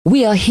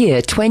We are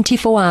here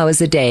 24 hours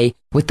a day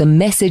with the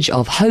message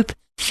of hope,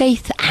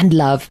 faith and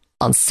love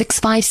on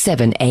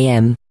 657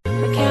 AM.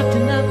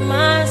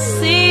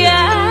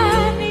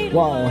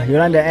 Wow,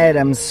 Yolanda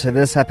Adams.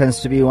 This happens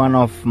to be one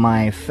of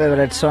my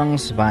favorite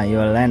songs by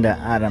Yolanda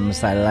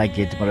Adams. I like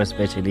it more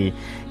especially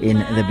in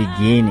the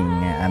beginning.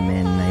 I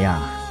mean, yeah.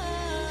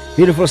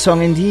 Beautiful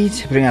song indeed.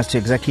 Bring us to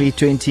exactly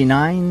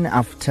 29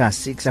 after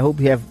 6. I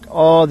hope you have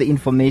all the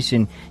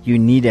information you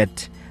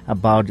needed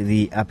about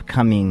the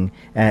upcoming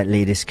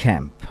ladies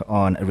camp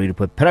on Radio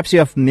Port. Perhaps you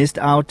have missed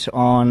out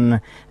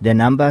on the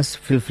numbers.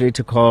 Feel free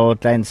to call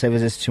client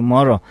services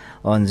tomorrow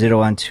on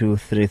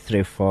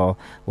 012-334-1200.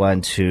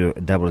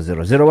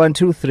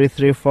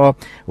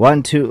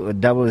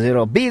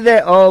 012-334-1200. Be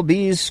there or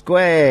be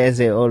square, as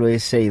they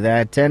always say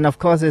that. And of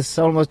course, it's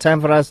almost time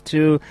for us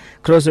to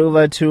cross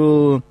over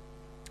to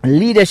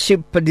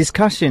leadership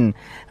discussion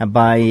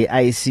by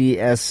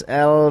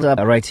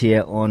ICSL right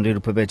here on Radio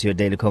Pulpit, your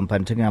daily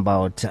companion, talking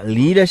about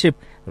leadership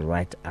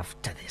right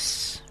after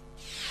this.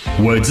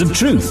 Words of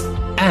truth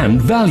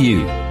and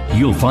value.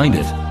 You'll find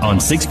it on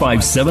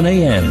 657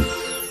 AM.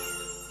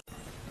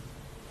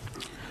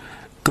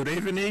 Good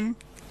evening.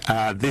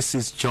 This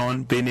is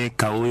John Bene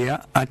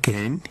Kauya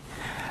again.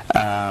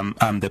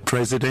 I'm the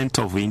president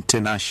of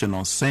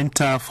International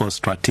Center for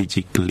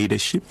Strategic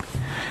Leadership,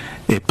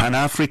 a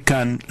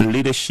Pan-African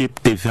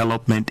leadership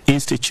development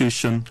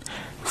institution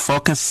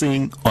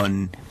focusing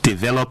on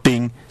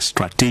developing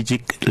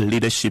strategic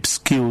leadership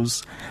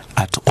skills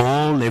at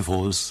all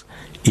levels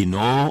in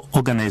all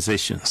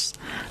organizations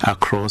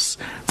across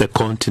the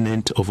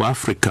continent of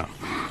Africa.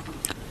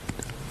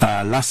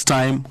 Last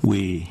time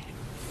we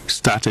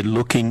started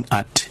looking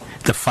at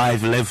the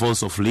 5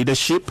 levels of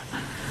leadership.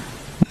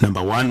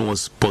 Number 1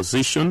 was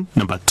position.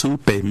 Number 2,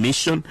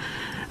 permission.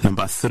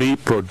 Number 3,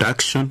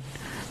 production.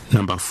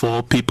 Number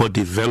 4, people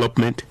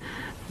development.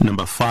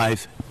 Number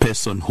 5,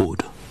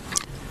 personhood.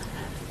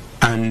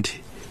 And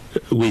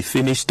we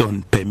finished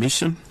on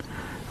permission,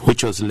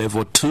 which was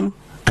level 2.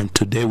 And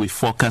today we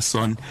focus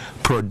on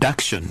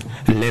production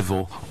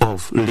level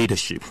of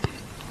leadership.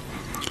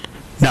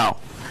 Now,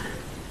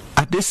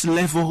 at this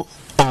level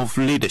of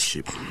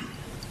leadership,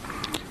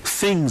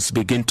 things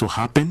begin to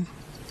happen.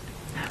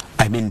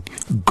 I mean,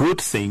 good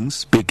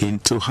things begin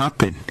to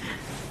happen.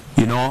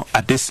 You know,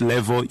 at this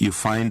level, you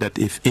find that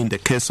if in the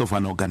case of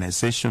an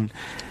organization,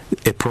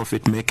 a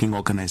profit-making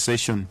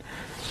organization,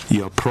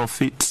 your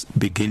profits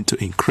begin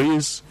to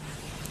increase,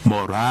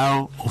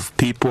 morale of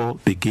people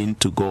begin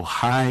to go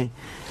high,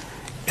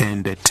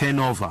 and the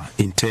turnover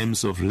in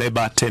terms of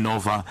labor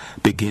turnover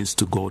begins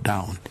to go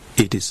down.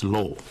 It is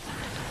low.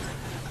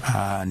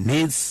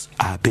 Needs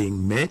are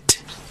being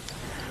met,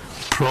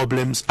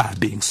 problems are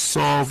being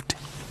solved,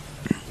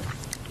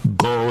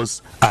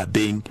 goals are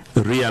being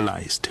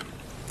realized.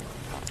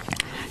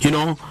 You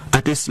know,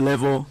 at this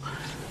level,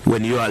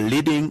 when you are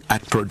leading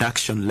at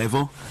production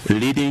level,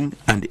 leading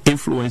and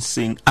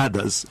influencing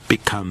others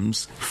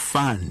becomes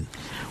fun.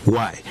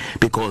 Why?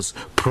 Because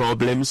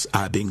problems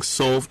are being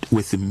solved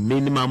with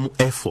minimum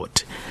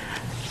effort.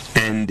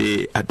 And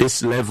at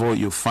this level,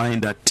 you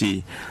find that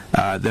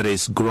there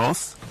is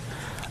growth.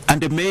 And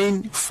the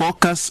main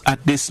focus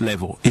at this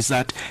level is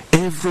that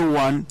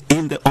everyone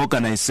in the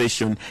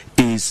organization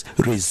is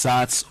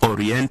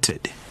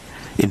results-oriented.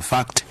 In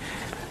fact,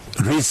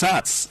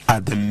 results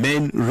are the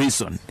main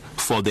reason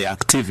for the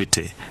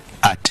activity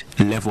at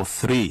level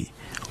 3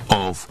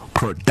 of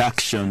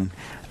production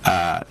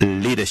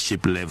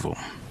leadership level.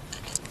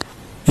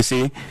 You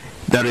see,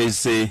 there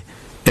is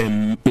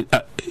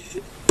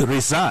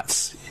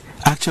results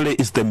actually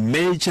is the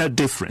major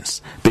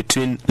difference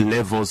between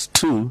levels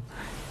 2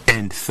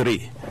 and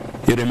 3.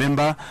 You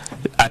remember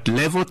at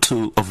level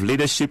 2 of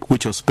leadership,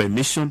 which was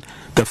permission,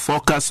 the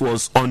focus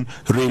was on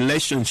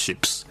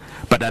relationships.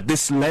 But at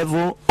this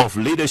level of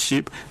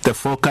leadership, the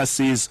focus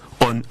is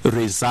on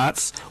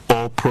results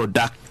or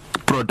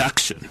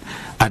production.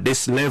 At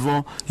this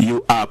level,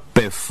 you are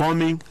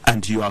performing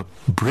and you are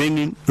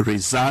bringing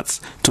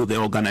results to the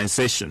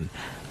organization.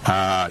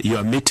 You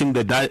are meeting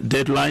the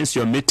deadlines,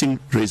 you are meeting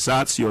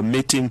results, you are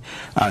meeting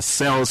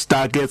sales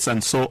targets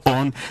and so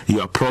on.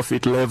 Your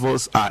profit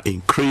levels are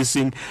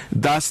increasing.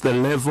 That's the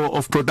level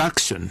of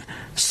production.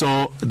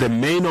 So the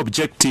main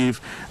objective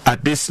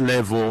at this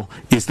level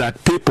is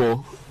that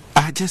people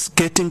are just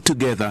getting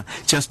together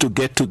just to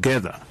get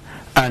together,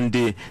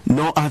 and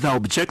no other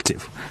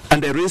objective.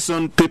 And the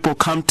reason people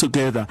come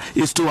together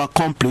is to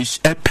accomplish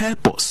a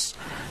purpose.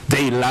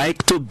 They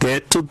like to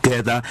get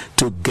together,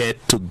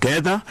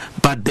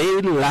 but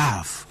they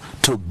love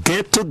to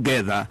get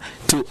together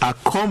to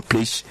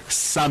accomplish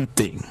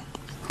something.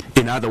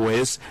 In other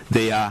words,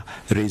 they are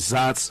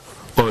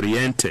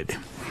results-oriented.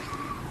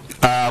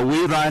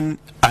 We run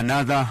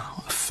another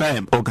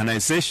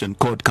organization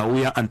called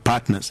Kauya and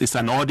Partners. It's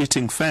an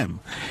auditing firm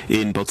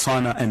in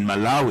Botswana and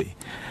Malawi.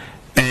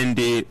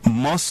 And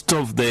most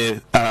of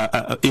the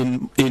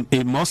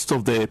most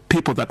of the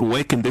people that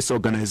work in this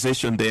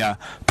organization, they are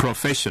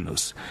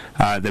professionals.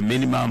 The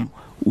minimum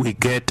we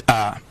get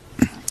are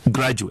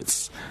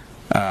graduates.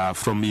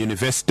 from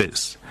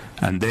universities,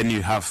 and then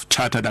you have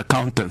chartered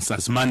accountants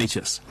as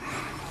managers.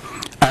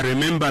 I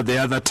remember the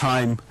other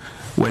time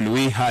when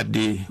we had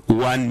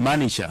one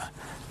manager,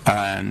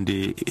 and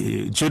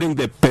during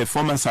the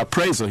performance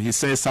appraisal, he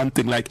says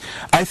something like,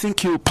 I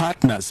think you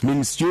partners,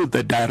 means you,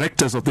 the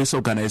directors of this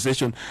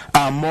organization,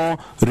 are more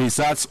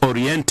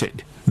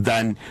results-oriented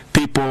than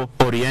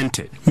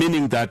people-oriented,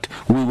 meaning that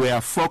we were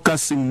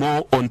focusing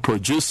more on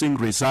producing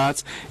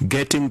results,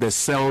 getting the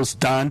sales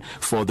done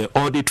for the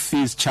audit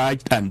fees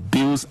charged and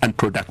bills and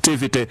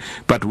productivity,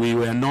 but we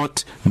were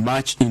not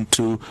much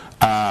into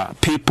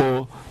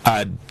people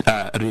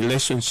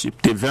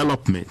relationship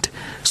development.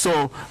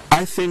 So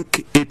I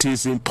think it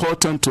is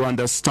important to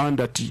understand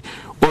that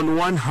on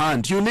one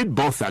hand, you need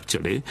both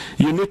actually.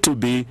 You need to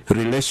be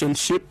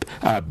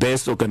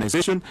relationship-based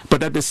organization,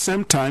 but at the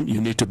same time,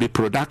 you need to be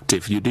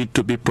productive. You need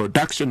to be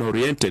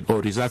production-oriented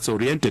or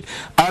results-oriented.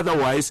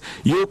 Otherwise,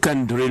 you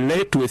can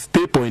relate with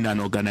people in an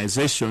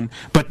organization,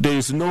 but there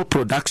is no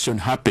production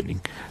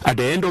happening. At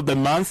the end of the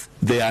month,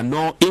 there are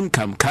no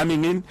income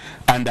coming in,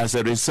 and as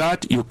a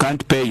result, you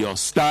can't pay your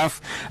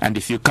staff. And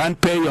if you can't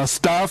pay your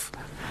staff,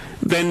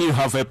 then you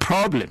have a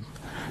problem,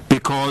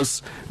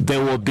 because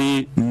there will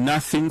be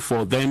nothing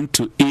for them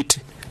to eat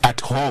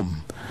at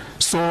home.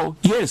 So,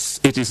 yes,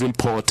 it is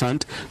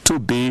important to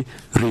be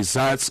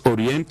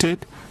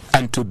results-oriented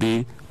and to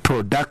be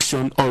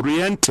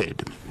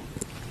production-oriented.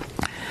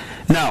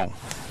 Now,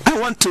 I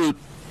want to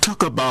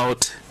talk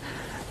about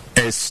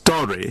a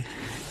story,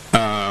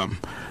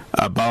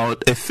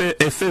 about a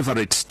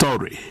favorite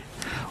story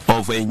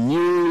of a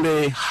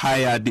newly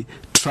hired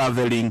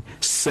traveling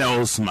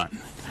salesman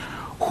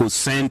who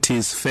sent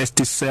his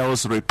first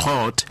sales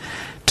report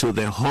to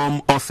the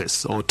home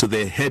office or to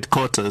the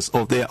headquarters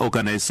of their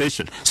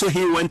organization. So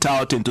he went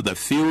out into the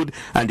field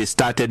and he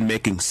started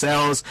making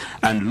sales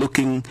and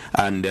looking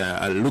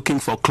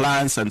for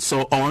clients and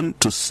so on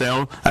to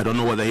sell. I don't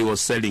know whether he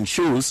was selling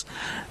shoes.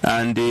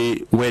 And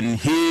when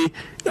he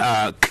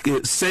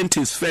sent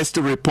his first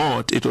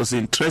report, it was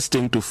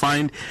interesting to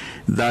find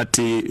that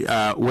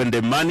when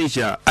the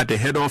manager at the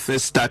head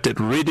office started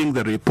reading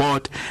the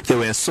report, there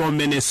were so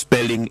many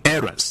spelling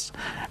errors.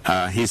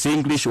 His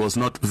English was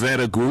not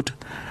very good,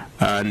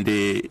 and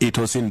it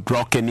was in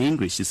broken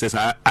English. He says,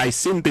 I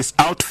seen this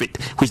outfit,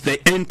 which they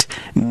ain't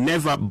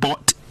never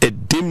bought a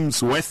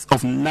dim's worth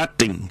of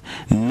nothing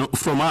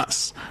from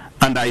us.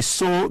 And I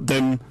saw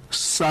them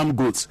some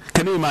goods.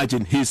 Can you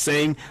imagine? He's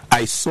saying,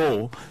 I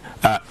saw,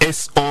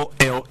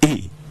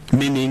 S-O-L-E,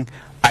 meaning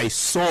I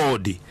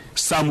sawed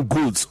some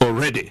goods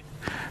already.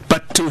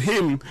 But to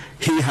him,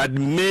 he had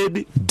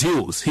made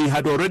deals. He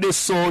had already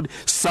sold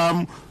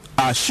some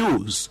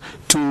shoes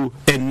to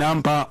a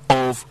number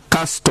of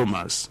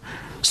customers.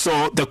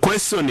 So the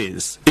question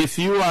is, if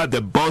you are the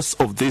boss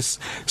of this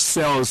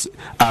sales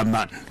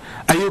man,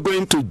 are you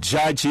going to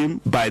judge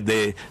him by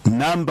the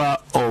number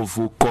of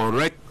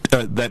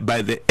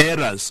by the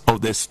errors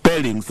of the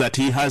spellings that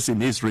he has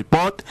in his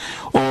report,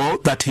 or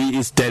that he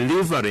is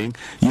delivering?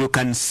 You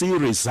can see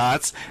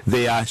results.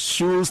 There are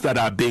shoes that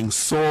are being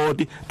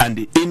sold and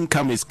the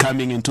income is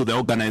coming into the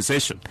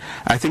organization.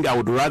 I think I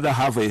would rather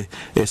have a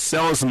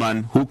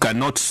salesman who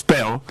cannot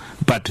spell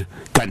but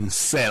can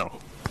sell.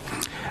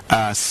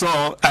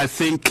 So I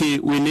think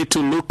we need to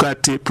look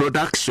at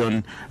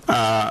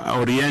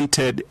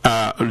production-oriented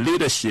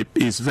leadership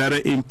is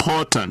very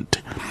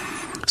important.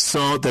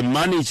 So the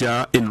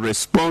manager, in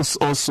response,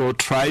 also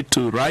tried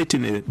to write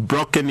in a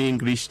broken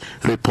English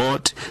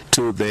report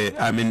to the,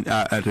 a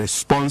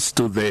response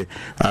to the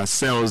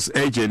sales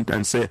agent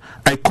and say,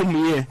 I come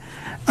here,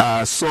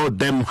 saw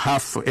them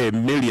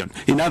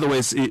 $500,000. In other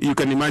words, you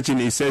can imagine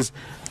he says,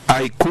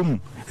 I come,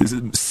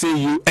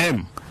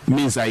 C-U-M,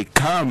 means I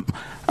come,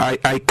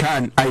 I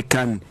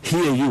can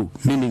hear you,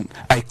 meaning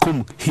I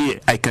come here,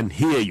 I can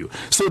hear you.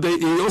 So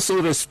he also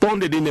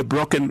responded in a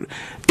broken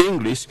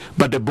English,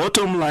 but the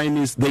bottom line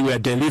is they were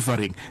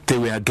delivering, they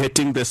were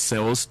getting the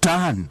sales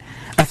done.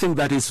 I think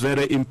that is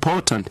very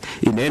important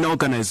in any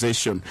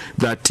organization,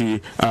 that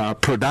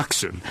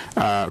production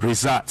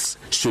results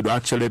should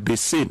actually be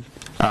seen.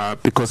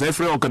 Because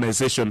every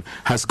organization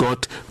has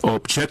got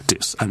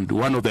objectives, and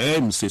one of the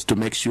aims is to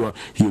make sure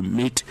you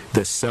meet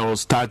the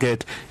sales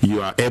target,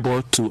 you are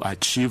able to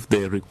achieve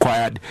the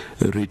required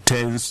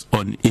returns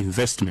on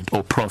investment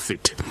or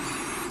profit.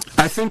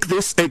 I think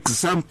this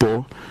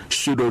example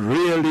should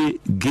really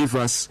give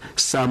us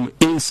some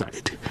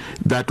insight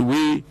that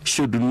we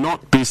should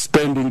not be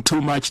spending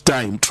too much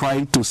time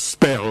trying to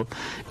spell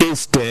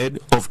instead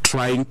of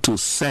trying to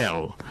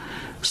sell.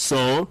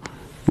 So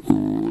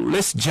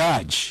let's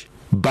judge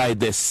by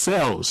the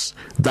sales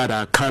that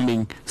are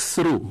coming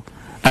through.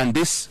 And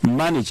this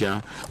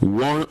manager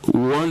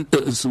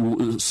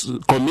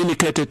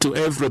communicated to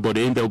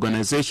everybody in the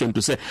organization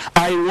to say,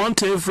 I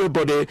want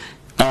everybody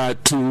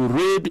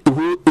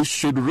who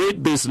should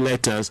read these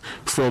letters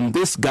from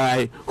this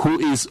guy who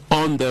is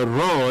on the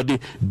road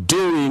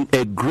doing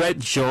a great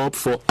job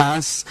for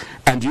us,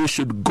 and you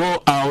should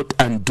go out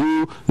and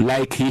do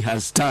like he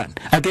has done.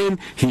 Again,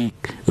 he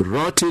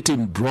wrote it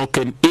in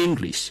broken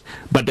English,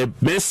 but the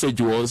message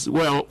was,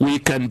 well, we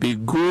can be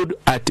good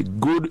at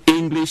good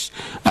English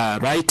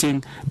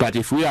writing, but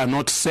if we are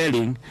not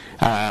selling,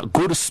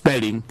 good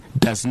spelling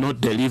does not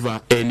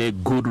deliver any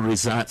good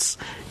results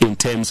in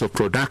terms of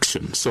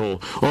production. So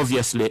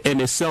obviously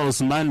any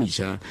sales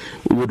manager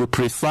would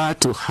prefer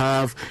to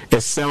have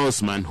a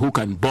salesman who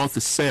can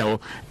both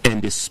sell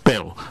and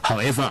spell.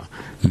 However,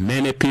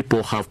 many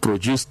people have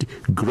produced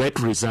great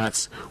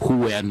results who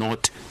were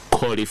not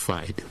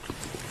qualified.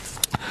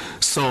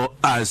 So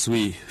as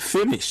we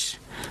finish,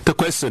 the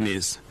question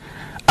is,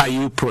 are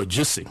you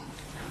producing?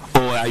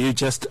 Or are you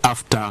just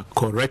after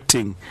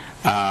correcting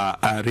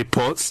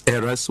reports,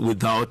 errors,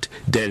 without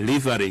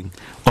delivering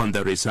on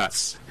the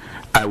results?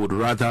 I would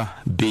rather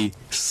be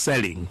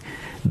selling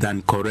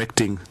than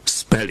correcting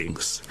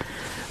spellings.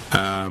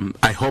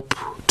 I hope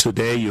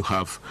today you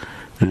have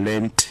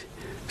learned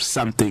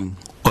something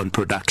on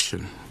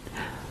production.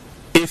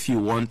 If you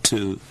want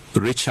to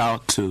reach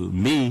out to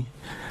me,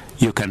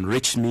 you can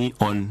reach me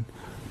on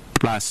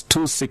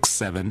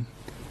 +267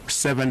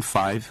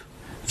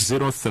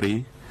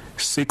 7503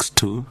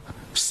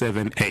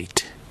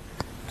 6278.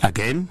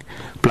 Again,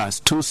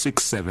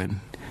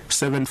 +267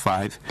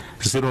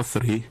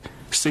 7503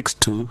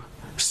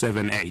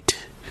 6278.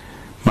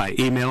 My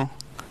email,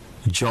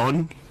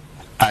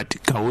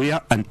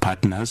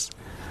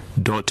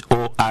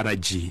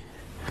 john@kauyaandpartners.org.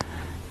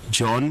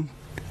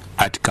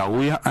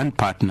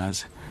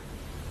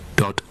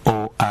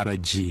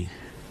 john@kauyaandpartners.org.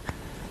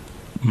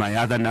 My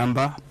other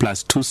number,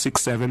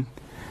 +267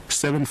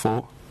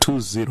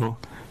 7420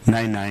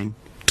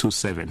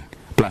 9927.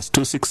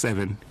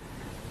 +267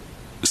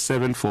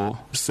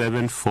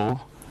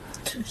 7474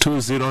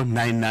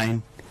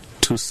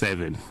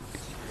 209927.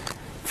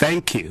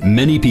 Thank you.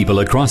 Many people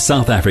across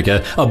South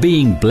Africa are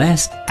being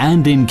blessed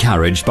and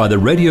encouraged by the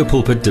Radio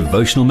Pulpit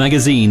devotional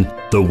magazine,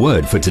 The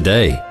Word for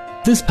Today.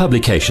 This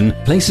publication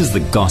places the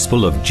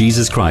gospel of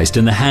Jesus Christ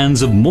in the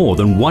hands of more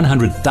than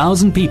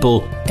 100,000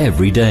 people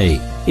every day,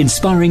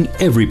 inspiring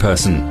every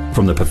person,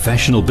 from the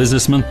professional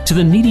businessman to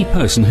the needy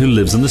person who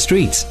lives on the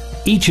streets.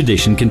 Each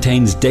edition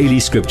contains daily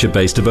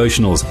scripture-based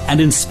devotionals and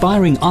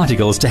inspiring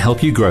articles to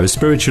help you grow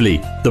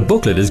spiritually. The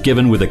booklet is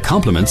given with the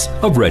compliments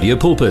of Radio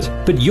Pulpit,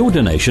 but your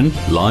donation,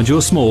 large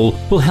or small,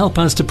 will help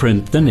us to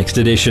print the next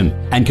edition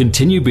and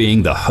continue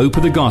being the hope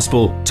of the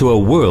gospel to a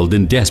world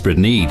in desperate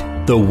need.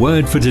 The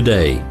Word for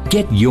Today.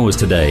 Get yours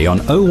today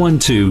on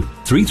 012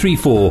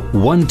 334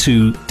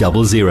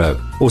 1200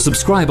 or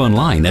subscribe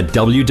online at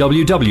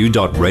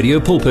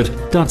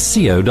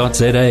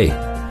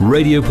www.radiopulpit.co.za.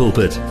 Radio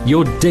Pulpit,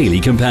 your daily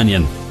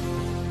companion.